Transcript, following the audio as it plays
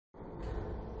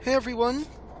Hey everyone,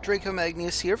 Draco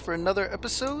Magnius here for another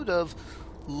episode of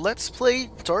Let's Play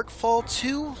Darkfall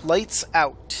 2 Lights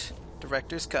Out,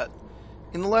 Director's Cut.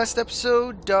 In the last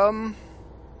episode,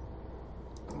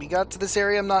 we got to this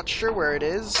area, I'm not sure where it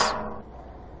is.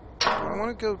 I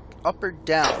want to go up or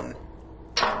down.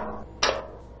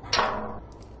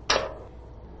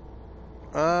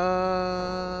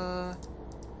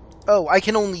 Oh, I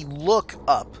can only look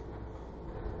up.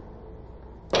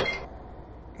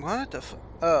 What the f-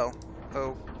 Oh.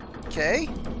 Okay.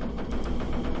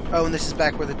 Oh, and this is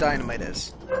back where the dynamite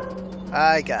is.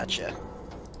 I gotcha.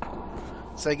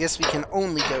 So I guess we can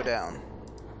only go down.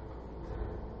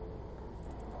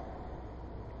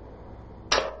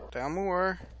 Down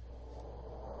more.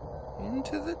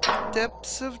 Into the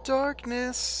depths of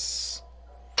darkness.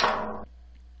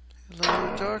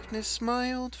 Hello, darkness,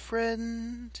 my old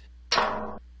friend.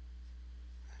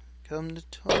 Come to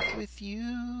talk with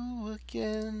you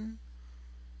again.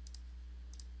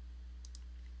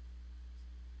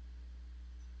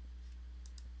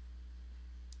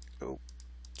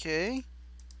 Okay.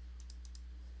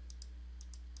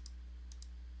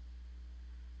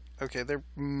 Okay, there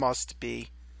must be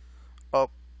a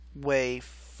way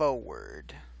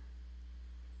forward.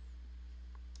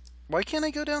 Why can't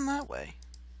I go down that way?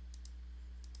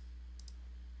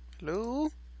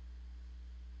 Hello?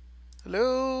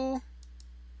 Hello?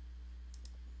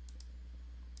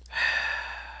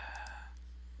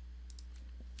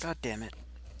 God damn it.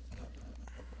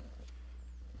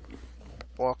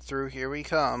 Walk through, here we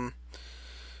come.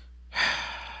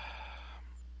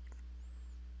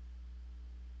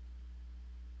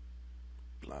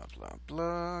 Blah, blah,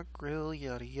 blah. Grill,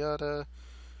 yada, yada.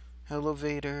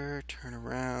 Elevator, turn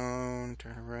around,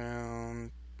 turn around.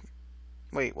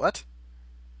 Wait, what?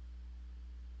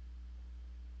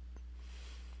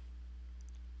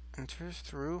 Enter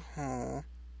through hole.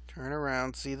 Turn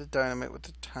around, see the dynamite with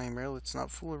the timer. Let's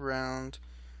not fool around.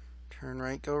 Turn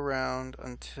right, go around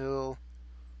until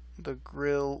the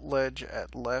grill ledge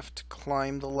at left.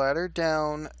 Climb the ladder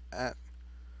down at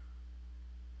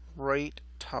right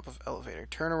top of elevator.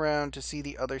 Turn around to see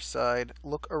the other side.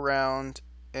 Look around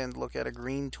and look at a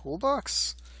green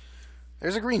toolbox.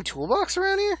 There's a green toolbox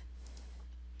around here?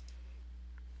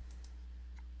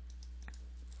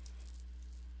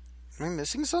 Am I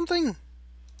missing something?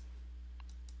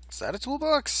 Is that a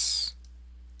toolbox?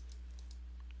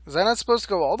 Was I not supposed to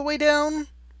go all the way down?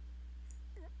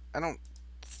 I don't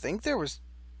think there was...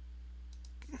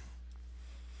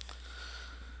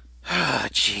 Ah,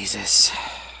 Jesus.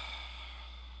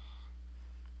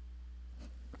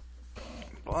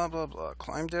 Blah, blah, blah.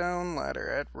 Climb down ladder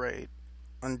at right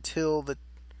until the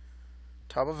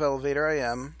top of elevator I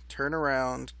am. Turn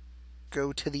around.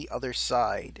 Go to the other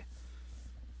side.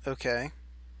 Okay.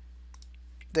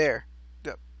 There.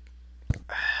 Yep.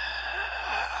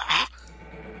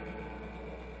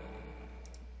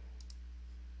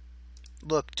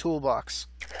 Look, toolbox.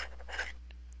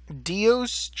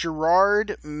 D.E.O.S.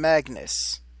 Gerard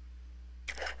Magnus.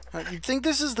 You'd think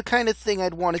this is the kind of thing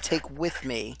I'd want to take with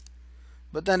me.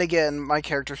 But then again, my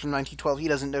character's from 1912. He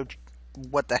doesn't know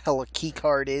what the hell a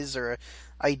keycard is or a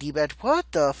ID badge.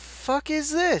 What the fuck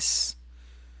is this?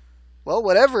 Well,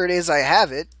 whatever it is, I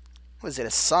have it. Was it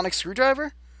a sonic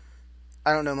screwdriver?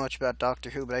 I don't know much about Doctor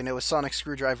Who, but I know a sonic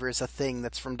screwdriver is a thing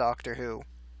that's from Doctor Who.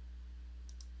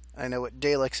 I know what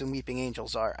Daleks and Weeping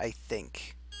Angels are, I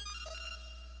think.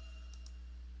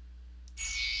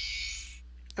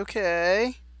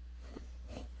 Okay.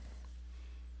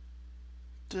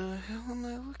 The hell am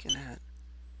I looking at?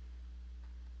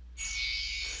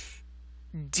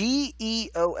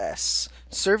 D.E.O.S.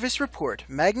 Service Report.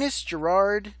 Magnus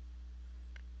Gerard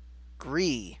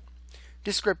Gree.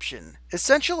 Description.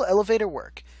 Essential elevator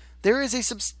work. There is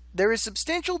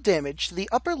substantial damage to the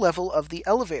upper level of the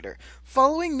elevator,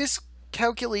 following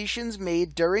miscalculations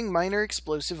made during minor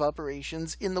explosive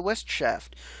operations in the west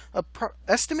shaft.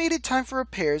 Estimated time for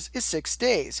repairs is 6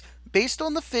 days, based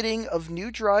on the fitting of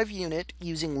new drive unit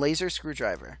using laser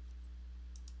screwdriver.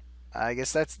 I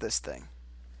guess that's this thing.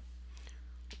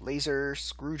 Laser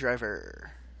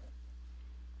screwdriver.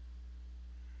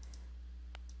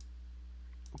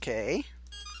 Okay.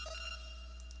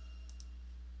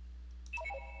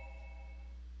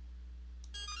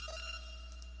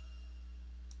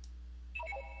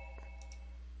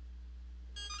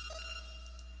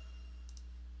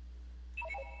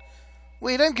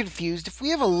 Wait, I'm confused. If we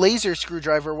have a laser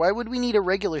screwdriver, why would we need a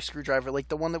regular screwdriver like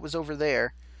the one that was over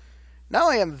there? Now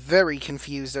I am very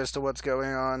confused as to what's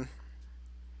going on.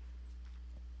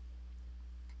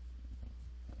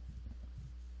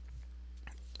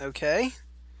 Okay.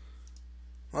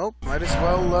 Well, might as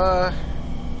well,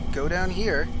 go down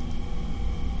here.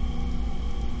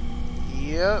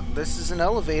 Yep, this is an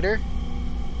elevator.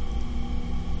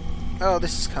 Oh,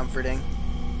 this is comforting.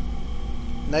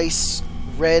 Nice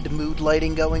red mood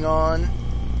lighting going on.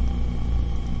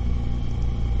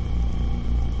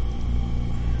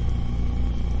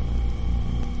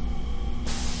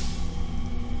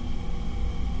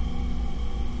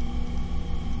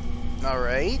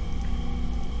 Alright.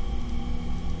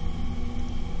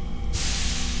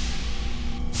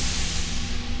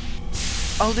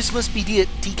 Oh, this must be the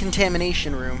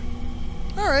decontamination room.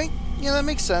 Alright, yeah, that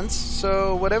makes sense.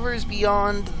 So, whatever is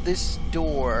beyond this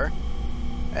door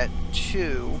at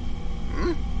 2...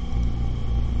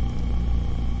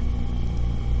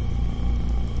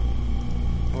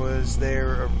 Was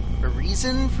there a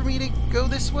reason for me to go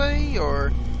this way?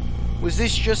 Or was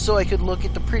this just so I could look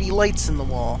at the pretty lights in the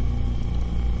wall?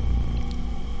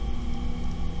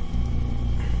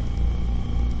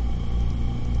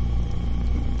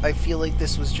 I feel like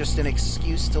this was just an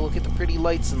excuse to look at the pretty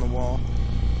lights in the wall.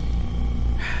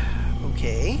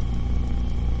 Okay.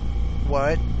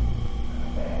 What?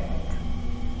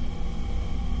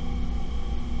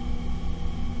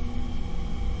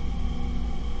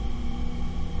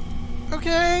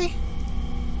 Okay.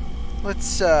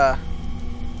 Let's, how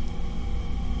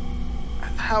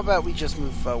about we just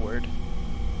move forward?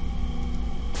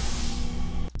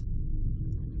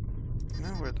 Now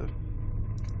where the...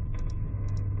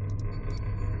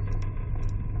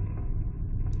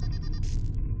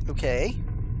 Okay.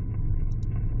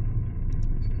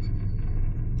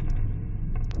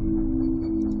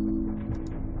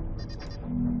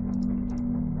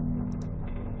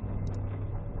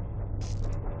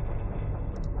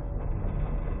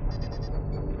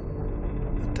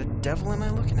 What the devil am I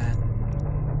looking at?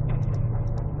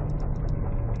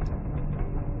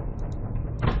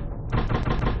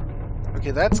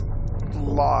 Okay, that's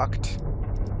locked.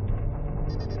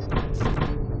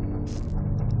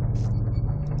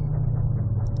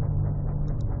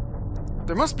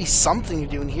 There must be something to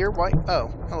do in here. Why? Oh,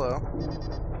 hello.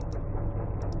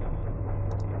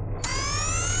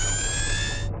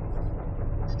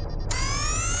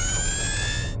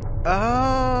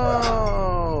 Oh.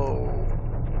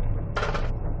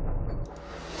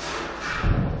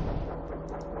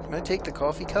 Can I take the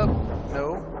coffee cup?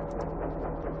 No.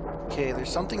 Okay, there's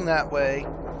something that way.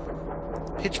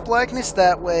 Pitch blackness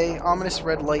that way. Ominous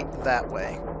red light that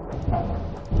way.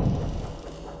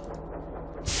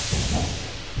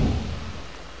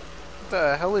 What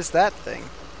the hell is that thing?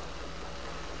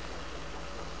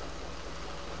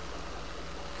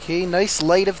 Okay, nice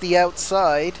light of the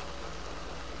outside.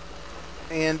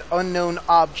 And unknown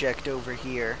object over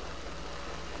here.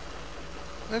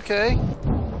 Okay.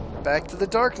 Back to the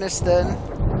darkness then.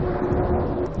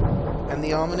 And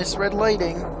the ominous red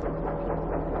lighting.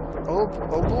 Oh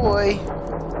boy.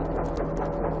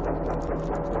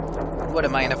 What,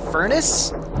 am I in a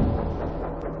furnace?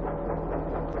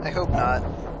 I hope not.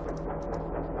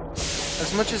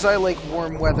 As much as I like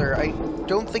warm weather, I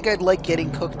don't think I'd like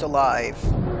getting cooked alive.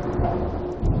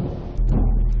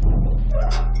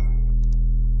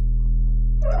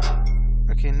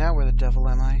 Okay, now where the devil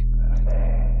am I?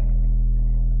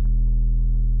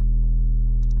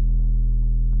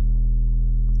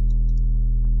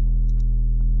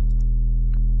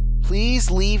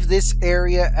 Please leave this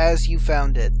area as you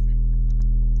found it.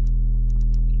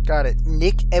 Got it.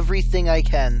 Nick everything I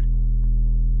can.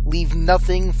 Leave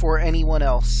nothing for anyone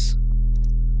else.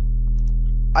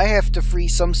 I have to free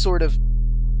some sort of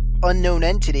unknown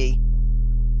entity,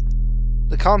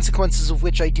 the consequences of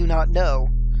which I do not know.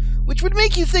 Which would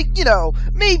make you think, you know,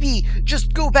 maybe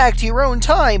just go back to your own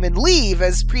time and leave,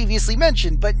 as previously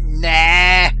mentioned, but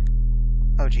nah.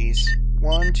 Oh, jeez.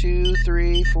 1, 2,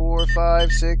 3, 4,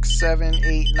 5, 6, 7,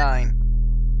 8,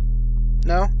 9.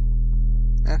 No?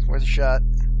 Worth a shot.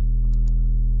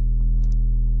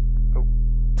 Oh.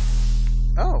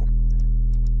 Oh.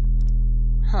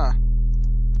 Huh.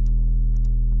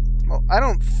 Well, I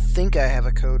don't think I have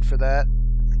a code for that.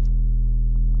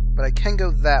 But I can go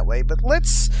that way. But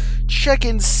let's check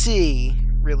and see,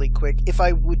 really quick, if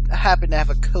I would happen to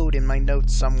have a code in my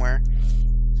notes somewhere.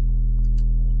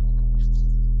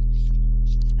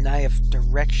 And I have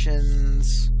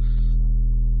directions.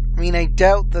 I mean, I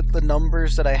doubt that the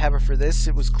numbers that I have are for this.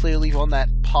 It was clearly on that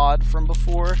pod from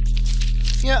before.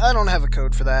 Yeah, I don't have a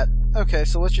code for that. Okay,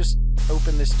 so let's just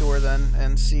open this door then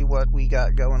and see what we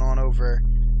got going on over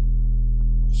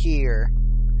here.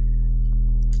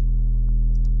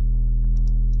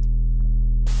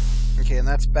 Okay, and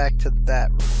that's back to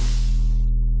that room.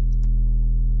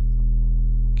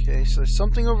 Okay, so there's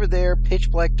something over there, pitch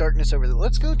black darkness over there.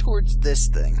 Let's go towards this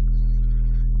thing.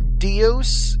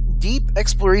 D.E.O.S, deep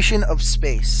exploration of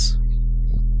space.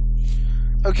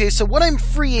 Okay, so what I'm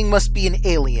freeing must be an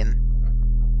alien.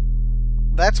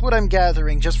 That's what I'm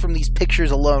gathering just from these pictures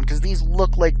alone, because these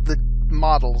look like the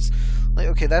models. Like,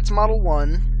 okay, that's Model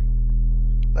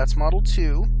 1. That's Model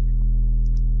 2.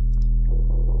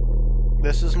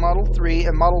 This is Model 3,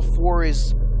 and Model 4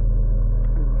 is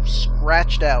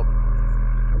scratched out.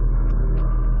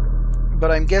 But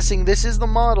I'm guessing this is the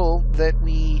model that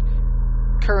we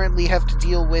currently have to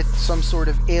deal with some sort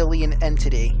of alien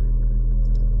entity.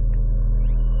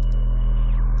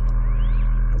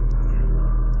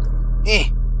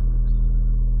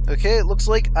 Okay, it looks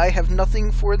like I have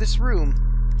nothing for this room.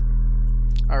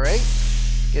 Alright.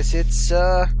 Guess it's,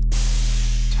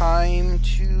 time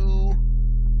to...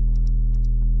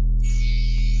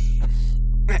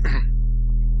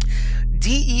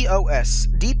 D.E.O.S,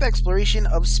 Deep Exploration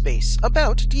of Space,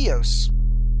 about D.E.O.S.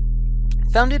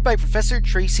 Founded by Professor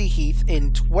Tracy Heath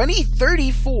in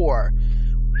 2034.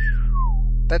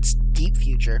 That's deep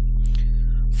future.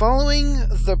 Following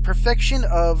the perfection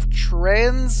of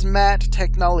transmat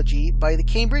technology by the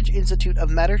Cambridge Institute of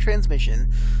Matter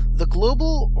Transmission, the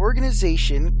global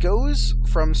organization goes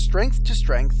from strength to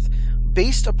strength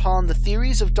based upon the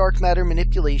theories of dark matter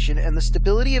manipulation and the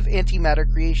stability of antimatter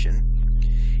creation.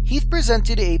 Heath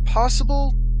presented a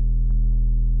possible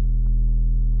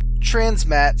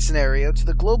transmat scenario to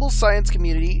the global science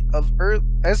community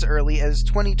as early as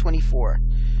 2024.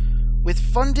 With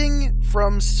funding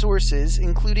from sources,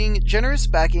 including generous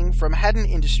backing from Haddon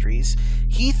Industries,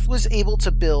 Heath was able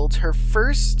to build her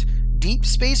first deep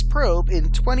space probe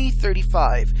in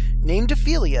 2035, named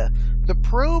Ophelia. The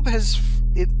probe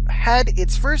had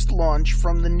its first launch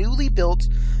from the newly built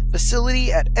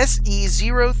facility at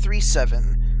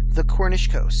SE-037, the Cornish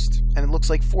coast. And it looks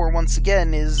like 4 once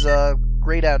again is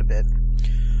grayed out a bit.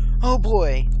 Oh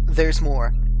boy, there's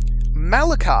more.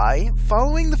 Malachi,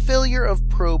 following the failure of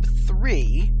Probe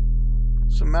 3...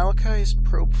 So Malachi is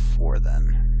Probe 4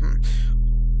 then.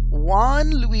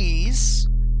 Juan Luis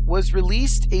was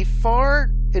released a far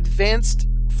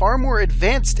more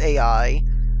advanced AI,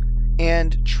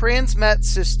 and transmat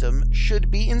system should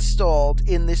be installed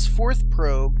in this 4th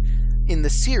probe in the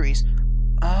series.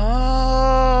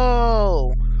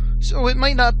 Oh! So it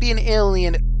might not be an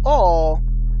alien at all.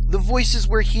 The voices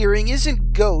we're hearing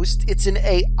isn't Ghost, it's an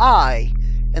AI,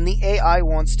 and the AI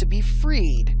wants to be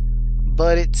freed.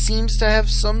 But it seems to have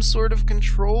some sort of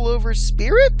control over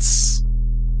spirits?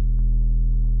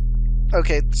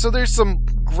 Okay, so there's some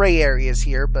gray areas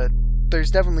here, but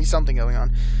there's definitely something going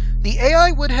on. The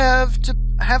AI would have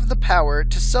the power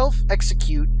to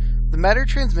self-execute the matter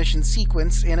transmission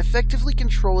sequence and effectively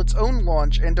control its own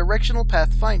launch and directional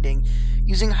path finding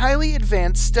using highly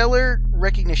advanced stellar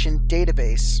recognition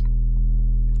database.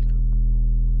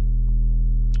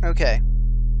 Okay.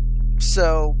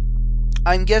 So,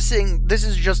 I'm guessing, this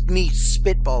is just me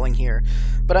spitballing here,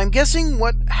 but I'm guessing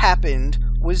what happened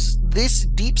was this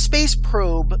deep space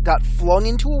probe got flung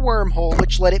into a wormhole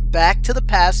which led it back to the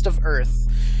past of Earth,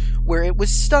 where it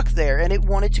was stuck there, and it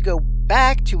wanted to go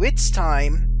back to its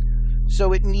time,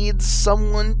 so it needs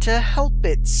someone to help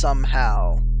it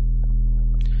somehow.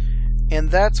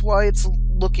 And that's why it's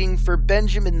looking for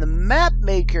Benjamin the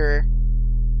Mapmaker,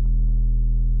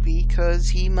 because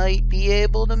he might be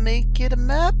able to make it a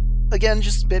map? Again,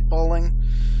 just spitballing.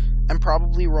 I'm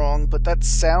probably wrong, but that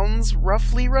sounds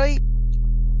roughly right.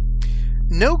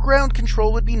 No ground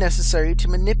control would be necessary to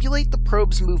manipulate the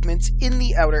probe's movements in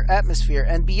the outer atmosphere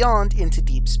and beyond into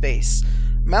deep space.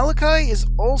 Malachi is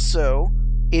also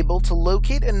able to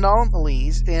locate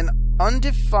anomalies in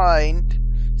undefined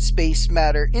space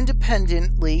matter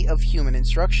independently of human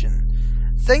instruction.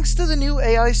 Thanks to the new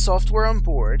AI software on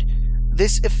board,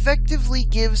 this effectively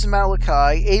gives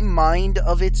Malachi a mind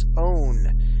of its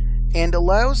own, and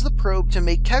allows the probe to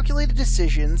make calculated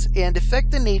decisions and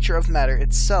affect the nature of matter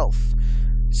itself.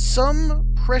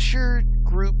 Some pressure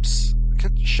groups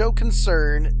show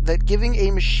concern that giving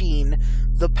a machine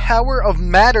the power of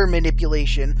matter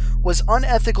manipulation was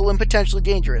unethical and potentially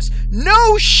dangerous.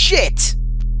 No shit!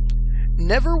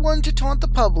 Never one to taunt the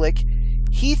public,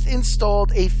 Heath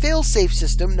installed a failsafe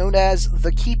system known as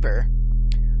the Keeper.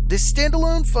 This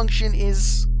standalone function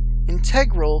is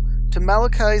integral to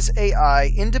Malachi's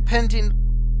AI, independent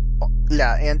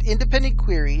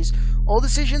queries all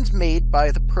decisions made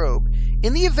by the probe.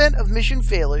 In the event of mission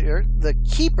failure, the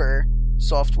Keeper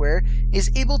software is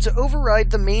able to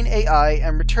override the main AI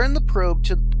and return the probe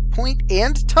to point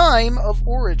and time of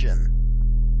origin.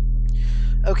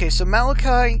 Okay, so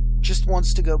Malachi just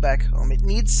wants to go back home. It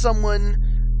needs someone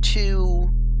to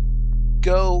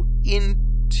go in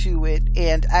to it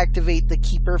and activate the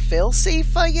Keeper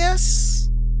failsafe, I guess?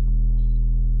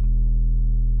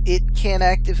 It can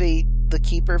activate the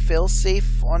Keeper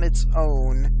failsafe on its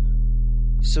own.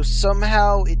 So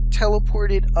somehow it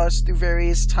teleported us through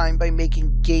various time by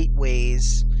making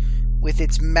gateways with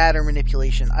its matter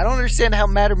manipulation. I don't understand how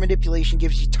matter manipulation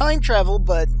gives you time travel,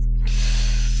 but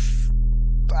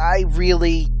I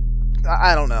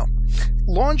don't know.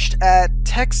 Launched at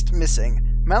text missing.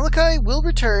 Malachi will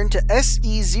return to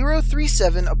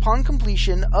SE-037 upon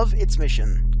completion of its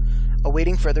mission.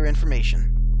 Awaiting further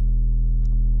information.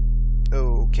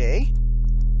 Okay.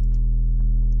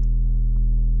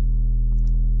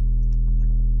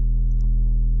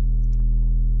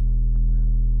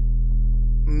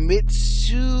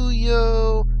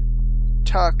 Mitsuyo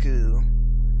Taku.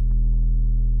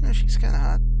 Oh, she's kind of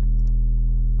hot.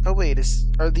 Oh wait,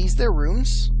 are these their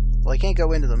rooms? Well, I can't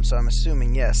go into them, so I'm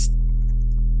assuming yes.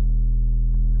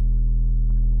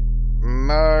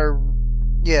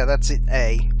 Yeah, that's an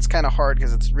A. It's kind of hard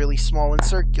because it's really small and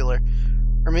circular.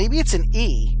 Or maybe it's an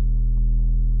E.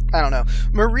 I don't know.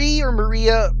 Marie or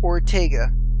Maria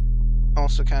Ortega.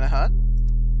 Also kind of hot.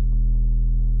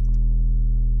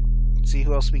 Let's see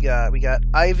who else we got. We got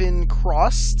Ivan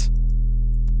Crost.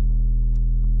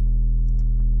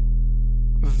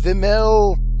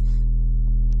 Vimel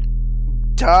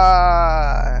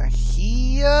Dahia.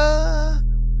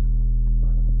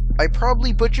 I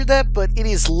probably butchered that, but it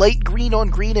is light green on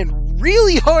green and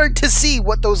really hard to see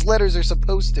what those letters are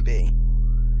supposed to be.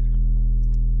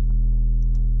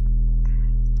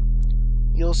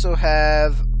 You also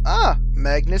have,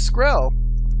 Magnus Grell.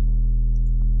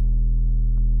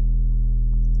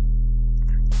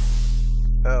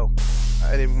 Oh,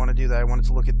 I didn't want to do that. I wanted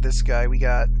to look at this guy. We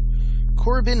got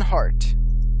Corbin Hart.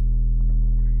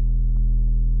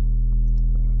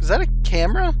 Is that a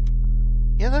camera?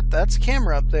 Yeah, that's a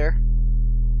camera up there.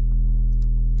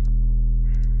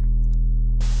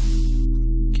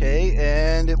 Okay,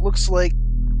 and it looks like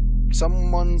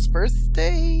someone's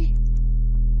birthday?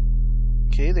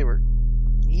 Okay, they were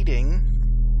eating.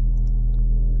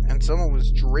 And someone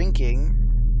was drinking.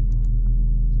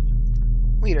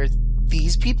 Wait, are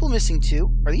these people missing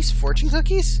too? Are these fortune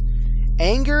cookies?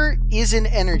 Anger is an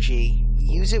energy.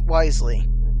 Use it wisely.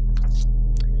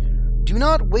 Do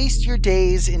not waste your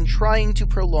days in trying to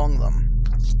prolong them.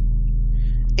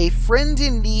 A friend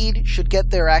in need should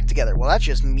get their act together. Well, that's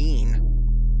just mean.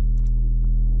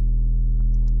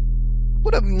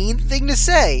 What a mean thing to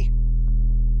say.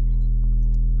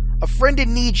 A friend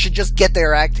in need should just get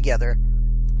their act together.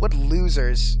 What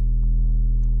losers.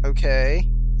 Okay.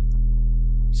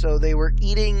 So they were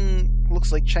eating,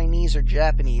 looks like Chinese or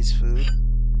Japanese food.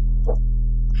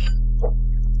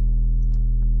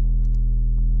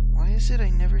 Why is it I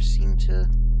never seem to...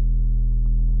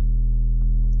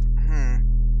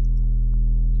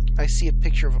 I see a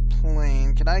picture of a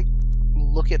plane. Can I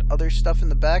look at other stuff in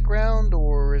the background,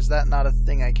 or is that not a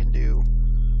thing I can do?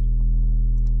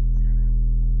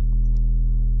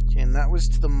 Okay, and that was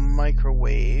to the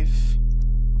microwave.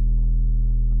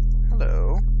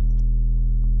 Hello.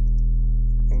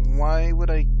 Why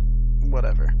would I...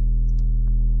 Whatever.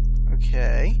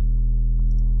 Okay.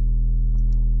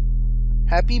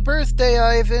 Happy birthday,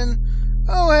 Ivan!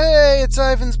 Oh, hey, it's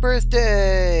Ivan's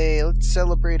birthday! Let's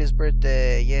celebrate his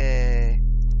birthday. Yay.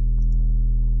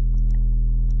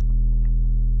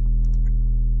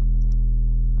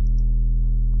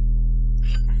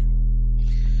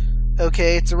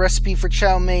 Okay, it's a recipe for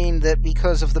chow mein that,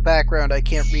 because of the background, I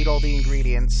can't read all the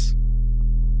ingredients.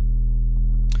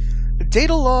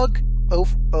 Data log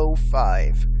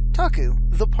 005. Taku,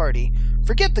 the party.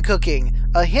 Forget the cooking.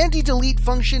 A handy delete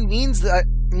function means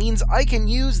I can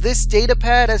use this data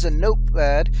pad as a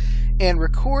notepad and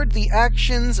record the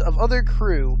actions of other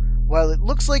crew while it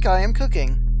looks like I am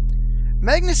cooking.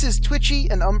 Magnus is twitchy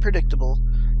and unpredictable.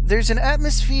 There's an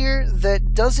atmosphere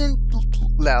that doesn't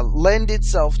lend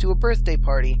itself to a birthday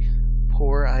party.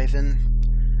 Poor Ivan.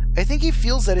 I think he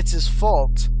feels that it's his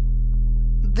fault.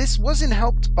 This wasn't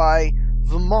helped by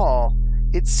Vimal.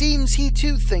 It seems he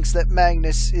too thinks that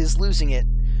Magnus is losing it,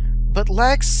 but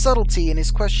lacks subtlety in his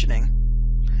questioning.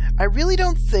 I really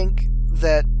don't think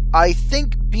that I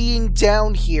think being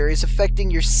down here is affecting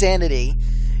your sanity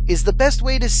is the best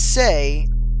way to say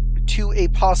to a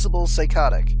possible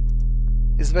psychotic.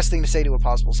 Is the best thing to say to a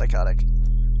possible psychotic.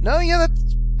 No, yeah,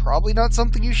 that's probably not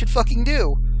something you should fucking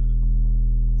do.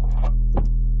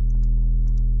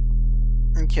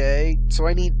 Okay, so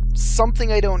I need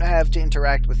something I don't have to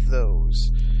interact with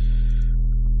those.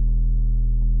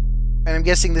 And I'm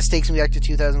guessing this takes me back to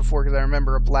 2004 because I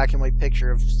remember a black and white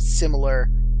picture of similar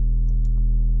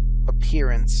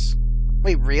appearance.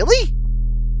 Wait, really?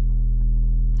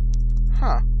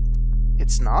 Huh.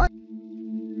 It's not?